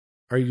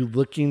Are you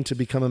looking to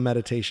become a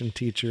meditation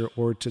teacher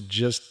or to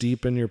just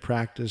deepen your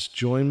practice?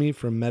 Join me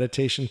for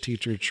meditation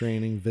teacher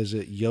training.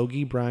 Visit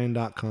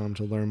yogibrian.com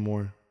to learn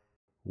more.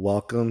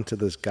 Welcome to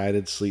this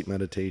guided sleep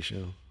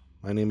meditation.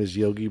 My name is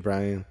Yogi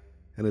Brian,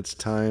 and it's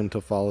time to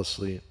fall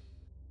asleep.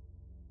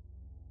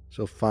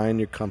 So find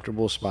your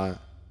comfortable spot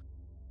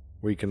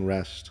where you can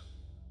rest,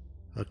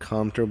 a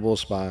comfortable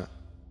spot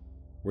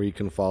where you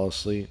can fall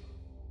asleep.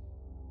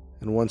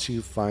 And once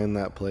you find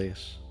that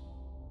place,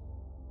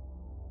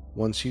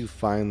 once you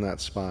find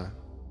that spot,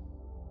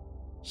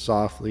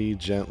 softly,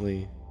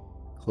 gently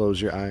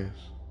close your eyes.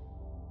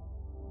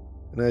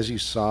 And as you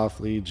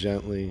softly,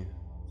 gently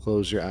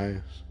close your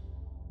eyes,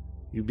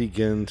 you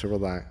begin to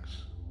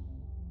relax.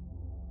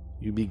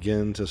 You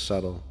begin to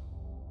settle.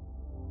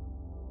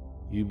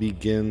 You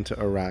begin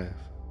to arrive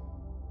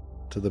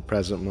to the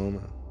present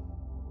moment.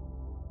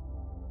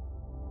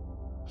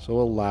 So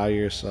allow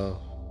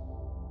yourself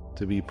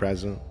to be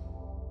present.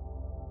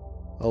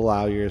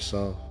 Allow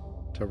yourself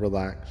to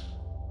relax.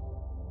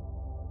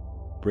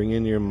 Bring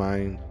in your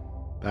mind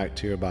back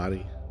to your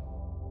body.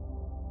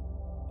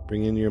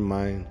 Bring in your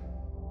mind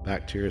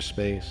back to your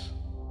space,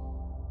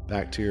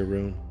 back to your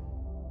room.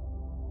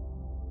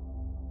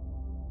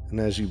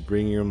 And as you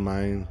bring your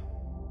mind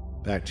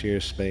back to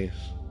your space,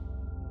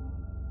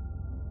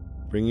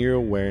 bring your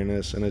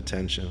awareness and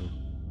attention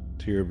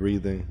to your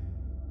breathing.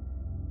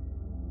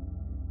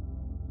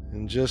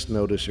 And just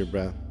notice your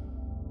breath.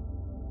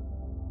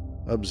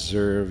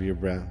 Observe your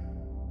breath.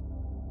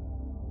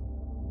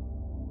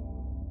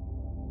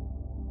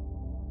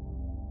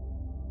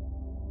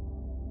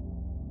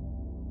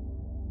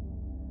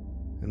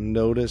 And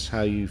notice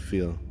how you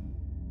feel.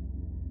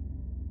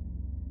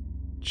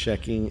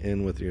 Checking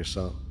in with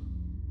yourself.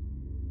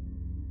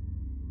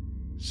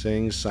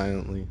 Saying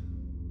silently,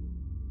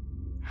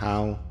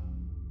 how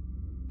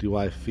do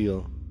I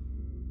feel?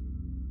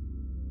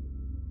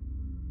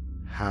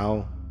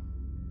 How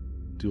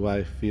do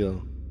I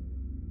feel?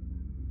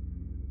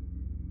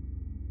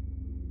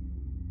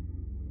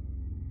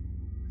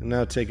 And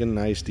now take a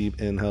nice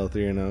deep inhale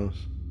through your nose.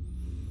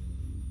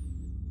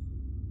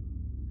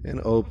 And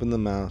open the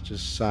mouth,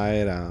 just sigh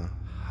it out.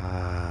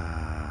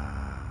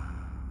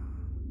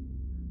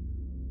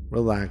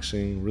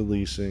 Relaxing,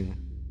 releasing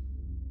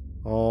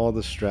all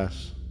the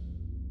stress,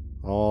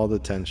 all the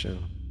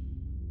tension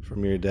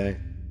from your day.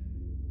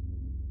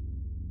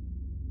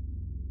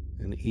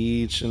 And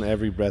each and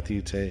every breath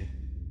you take,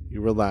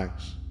 you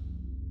relax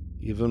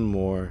even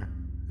more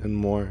and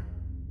more.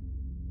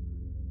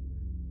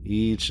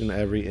 Each and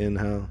every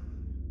inhale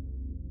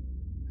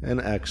and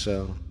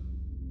exhale,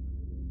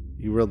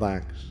 you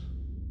relax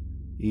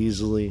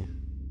easily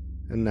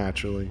and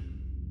naturally.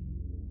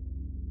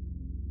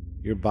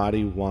 Your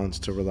body wants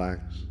to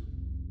relax,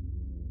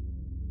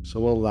 so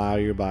allow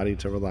your body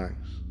to relax.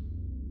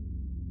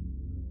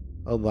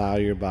 Allow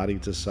your body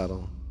to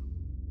settle.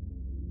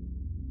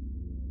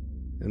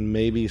 And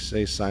maybe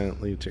say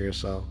silently to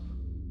yourself,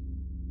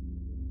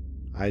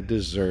 I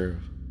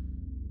deserve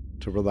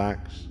to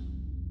relax.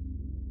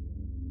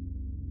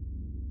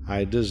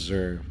 I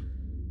deserve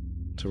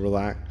to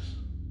relax.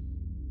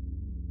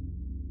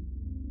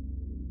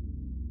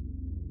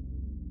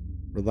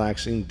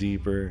 Relaxing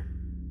deeper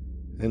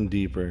and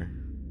deeper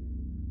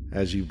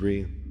as you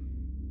breathe.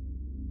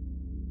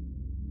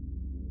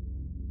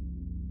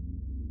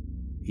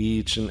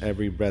 Each and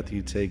every breath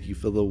you take, you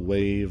feel a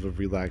wave of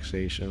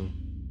relaxation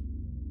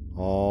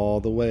all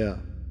the way up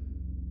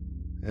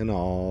and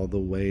all the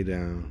way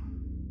down.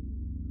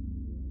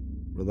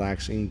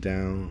 Relaxing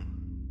down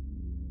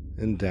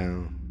and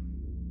down,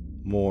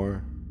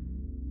 more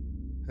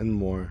and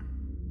more.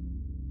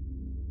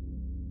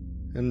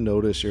 And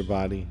notice your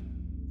body.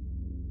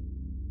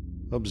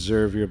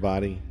 Observe your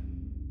body.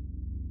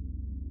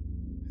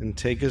 And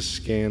take a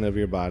scan of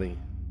your body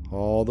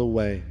all the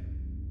way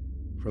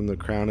from the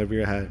crown of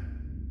your head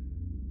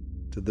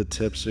to the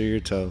tips of your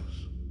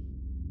toes.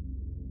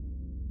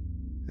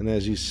 And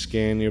as you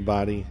scan your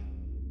body,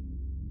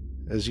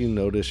 as you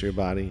notice your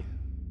body,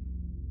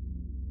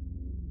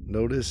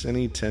 notice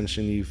any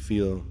tension you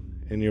feel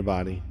in your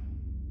body.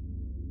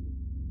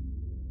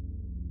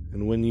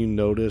 And when you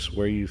notice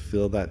where you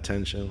feel that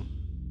tension,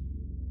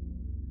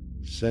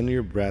 send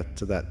your breath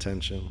to that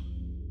tension.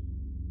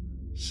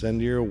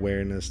 Send your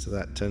awareness to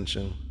that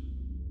tension.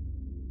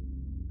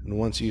 And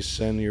once you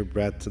send your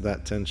breath to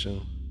that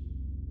tension,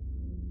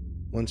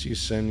 once you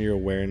send your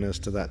awareness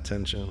to that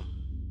tension,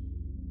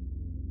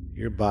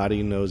 your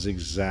body knows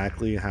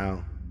exactly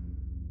how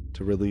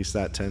to release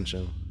that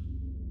tension,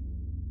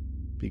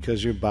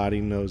 because your body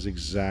knows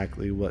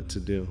exactly what to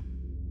do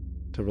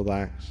to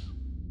relax.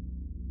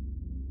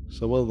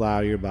 So allow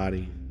your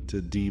body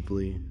to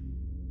deeply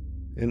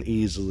and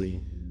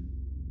easily,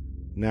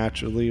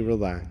 naturally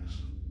relax.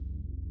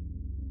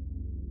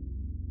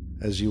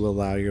 As you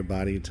allow your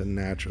body to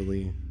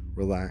naturally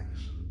relax,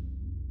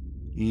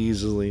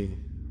 easily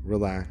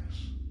relax,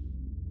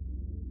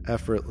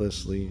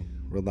 effortlessly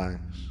relax,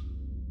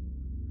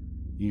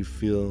 you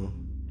feel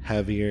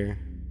heavier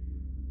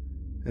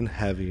and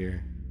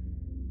heavier,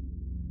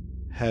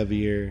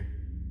 heavier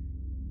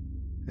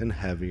and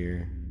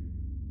heavier,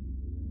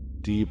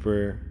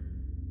 deeper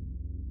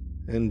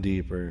and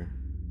deeper,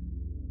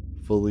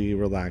 fully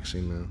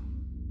relaxing now,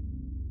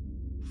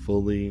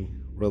 fully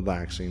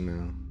relaxing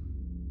now,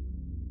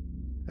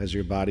 as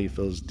your body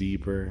feels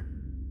deeper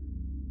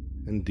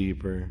and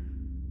deeper,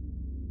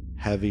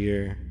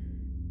 heavier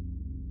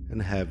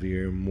and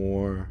heavier,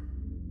 more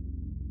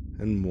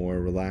and more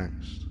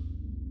relaxed.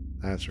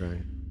 That's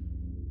right.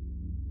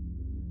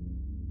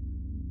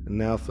 And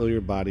now feel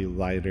your body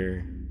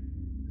lighter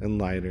and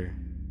lighter,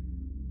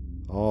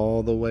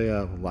 all the way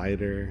up,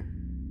 lighter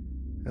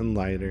and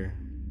lighter.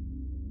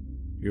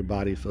 Your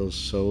body feels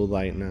so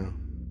light now,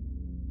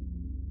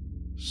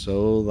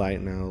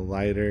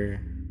 lighter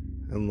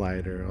and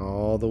lighter,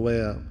 all the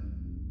way up,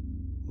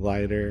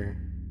 lighter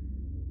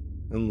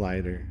and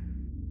lighter.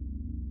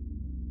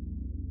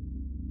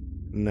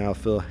 Now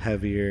feel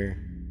heavier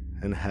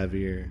and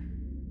heavier,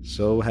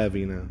 so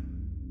heavy now,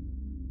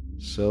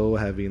 so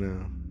heavy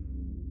now.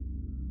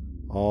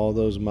 All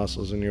those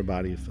muscles in your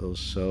body feel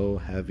so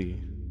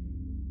heavy,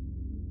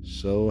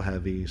 so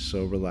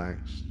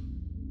relaxed.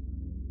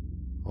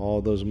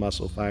 All those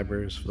muscle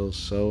fibers feel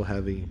so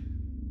heavy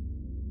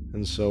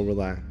and so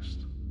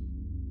relaxed.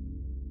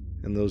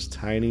 And those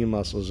tiny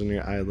muscles in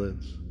your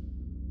eyelids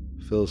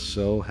feel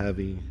so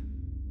heavy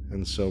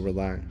and so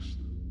relaxed.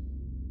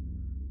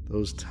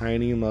 Those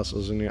tiny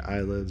muscles in your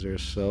eyelids are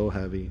so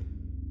heavy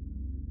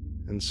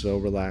and so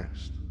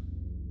relaxed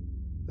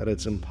that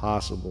it's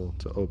impossible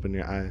to open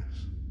your eyes.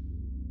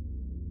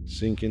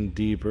 Sink in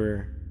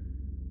deeper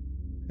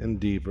and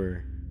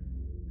deeper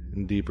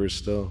and deeper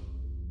still.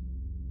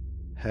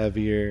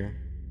 Heavier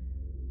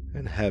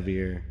and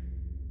heavier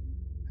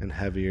and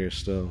heavier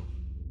still.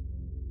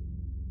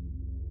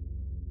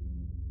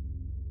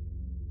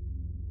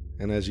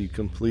 And as you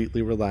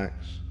completely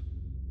relax,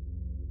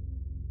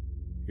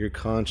 your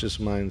conscious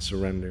mind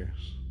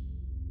surrenders.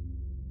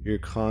 Your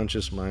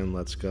conscious mind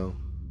lets go.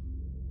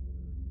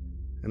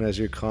 And as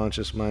your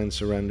conscious mind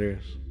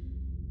surrenders,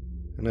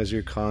 and as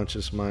your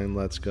conscious mind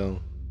lets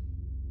go,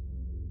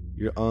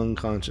 your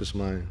unconscious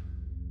mind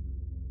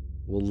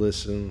will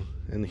listen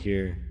and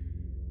hear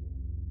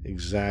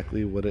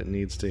exactly what it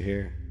needs to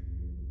hear.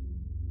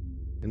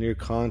 And your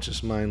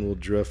conscious mind will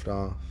drift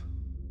off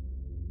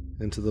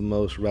into the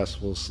most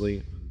restful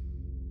sleep.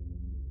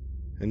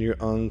 And your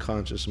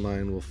unconscious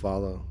mind will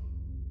follow,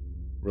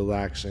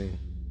 relaxing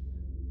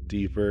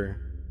deeper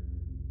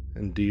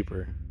and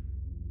deeper.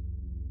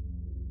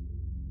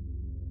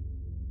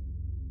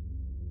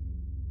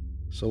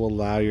 So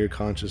allow your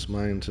conscious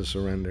mind to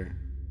surrender.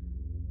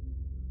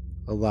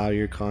 Allow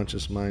your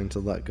conscious mind to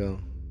let go.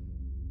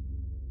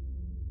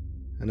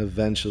 And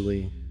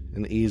eventually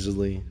and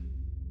easily,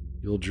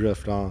 you'll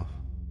drift off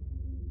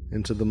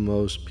into the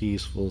most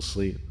peaceful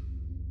sleep.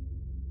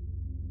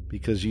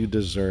 Because you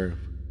deserve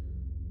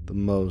the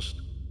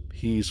most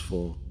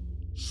peaceful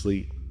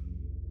sleep.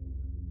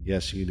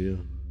 Yes, you do.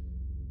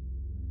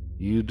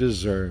 You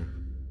deserve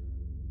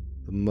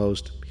the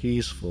most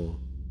peaceful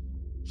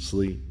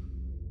sleep.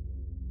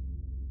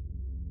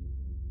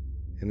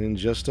 And in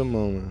just a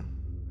moment,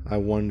 I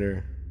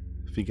wonder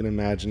if you can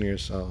imagine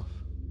yourself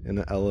in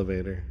an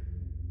elevator.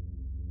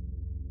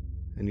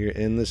 And you're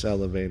in this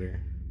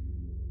elevator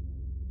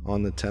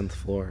on the 10th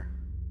floor.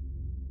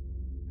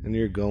 And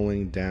you're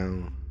going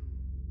down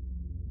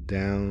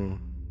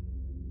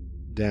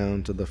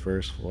to the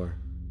first floor.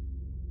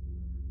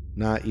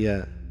 Not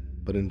yet,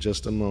 but in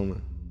just a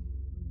moment,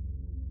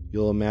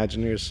 you'll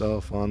imagine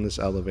yourself on this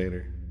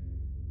elevator,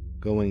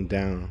 going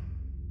down.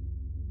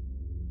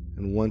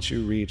 And once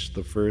you reach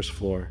the first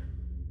floor,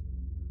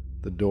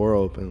 the door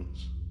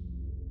opens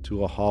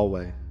to a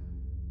hallway.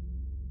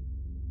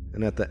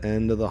 And at the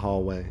end of the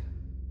hallway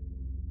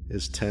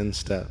is 10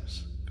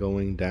 steps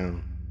going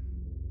down.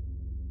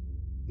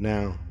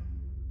 Now,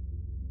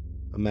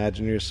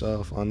 imagine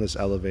yourself on this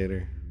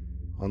elevator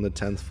on the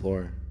 10th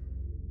floor,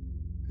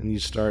 and you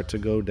start to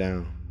go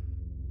down.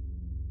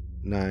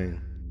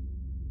 9,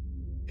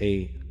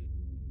 8,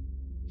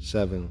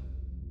 7,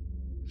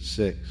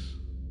 6,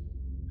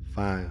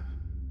 5,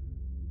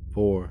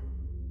 4,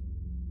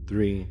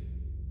 3,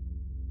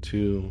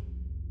 2,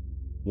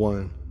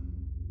 1.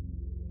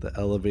 The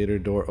elevator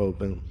door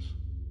opens.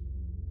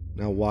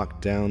 Now walk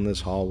down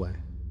this hallway,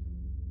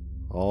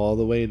 all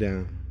the way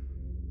down,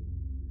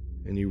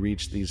 and you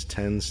reach these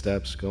 10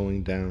 steps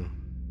going down.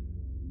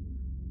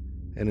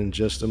 And in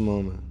just a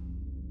moment,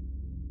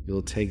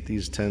 you'll take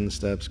these 10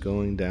 steps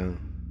going down,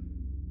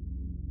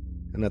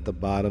 and at the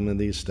bottom of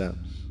these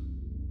steps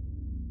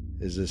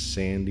is a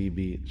sandy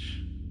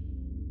beach,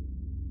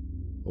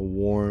 a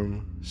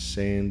warm,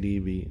 sandy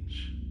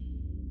beach.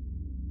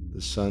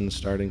 The sun's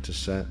starting to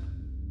set.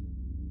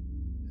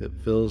 It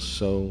feels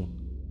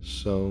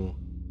so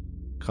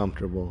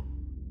comfortable.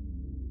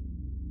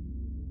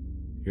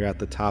 You're at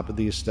the top of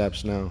these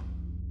steps now.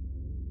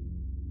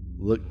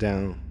 Look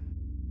down,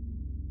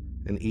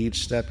 and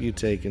each step you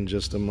take in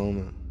just a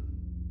moment,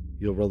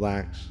 you'll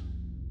relax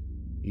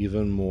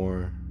even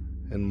more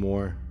and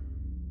more,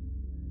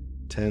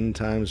 10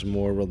 times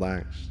more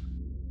relaxed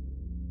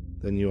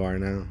than you are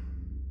now.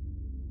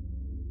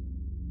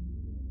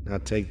 Now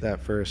take that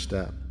first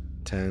step.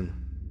 10,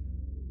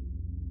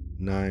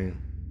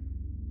 9,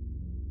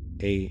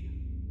 8,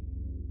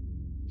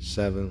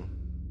 7,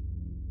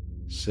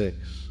 6,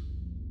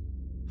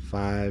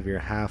 5. You're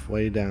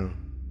halfway down.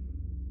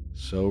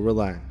 So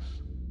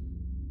relaxed,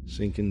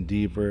 sinking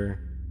deeper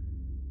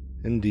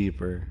and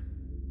deeper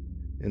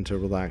into a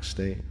relaxed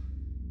state.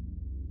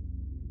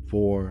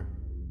 4,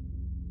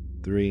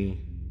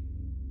 3,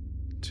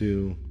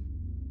 2,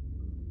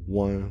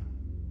 1.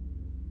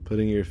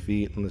 Putting your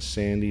feet on the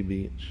sandy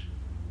beach.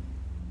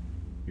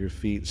 Your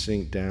feet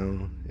sink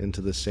down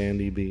into the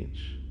sandy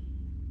beach,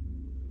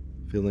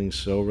 feeling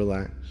so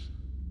relaxed,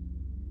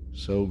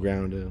 so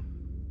grounded,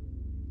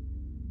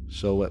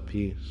 so at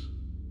peace.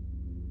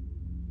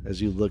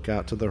 As you look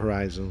out to the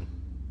horizon,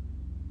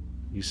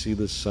 you see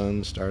the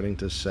sun starting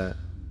to set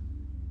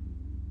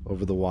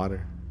over the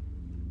water,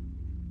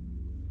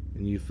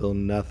 and you feel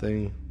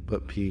nothing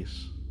but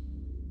peace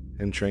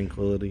and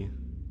tranquility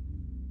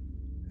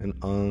and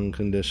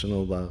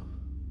unconditional love,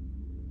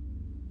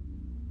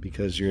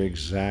 because you're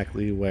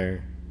exactly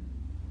where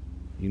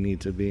you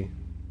need to be.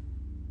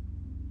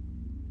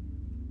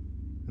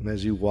 And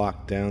as you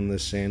walk down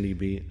this sandy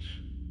beach,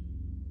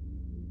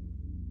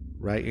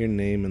 write your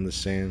name in the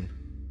sand.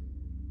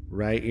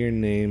 Write your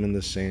name in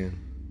the sand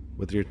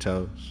with your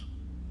toes.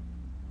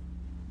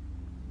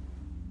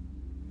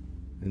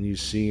 And you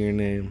see your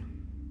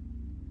name.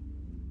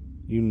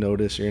 You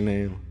notice your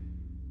name.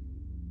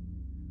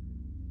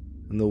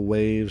 And the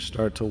waves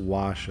start to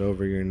wash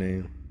over your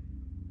name.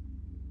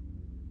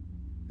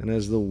 And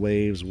as the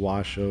waves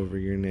wash over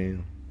your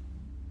name,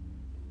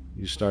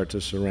 you start to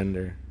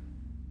surrender.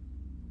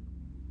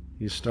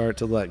 You start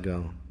to let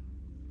go.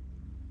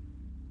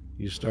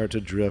 You start to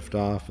drift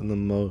off in the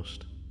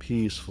most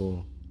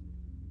peaceful,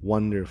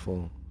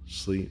 wonderful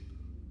sleep.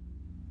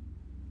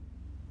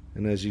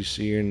 And as you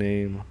see your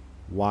name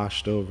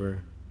washed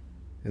over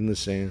in the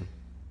sand,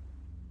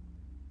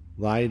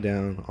 lie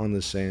down on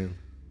the sand.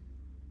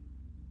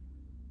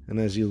 And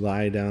as you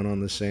lie down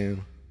on the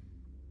sand,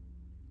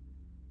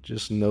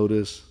 just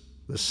notice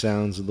the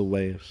sounds of the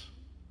waves.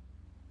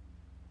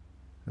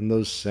 And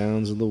those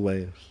sounds of the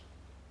waves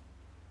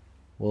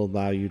will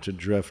allow you to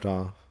drift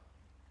off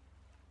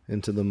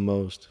into the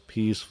most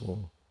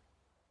peaceful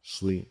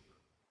sleep.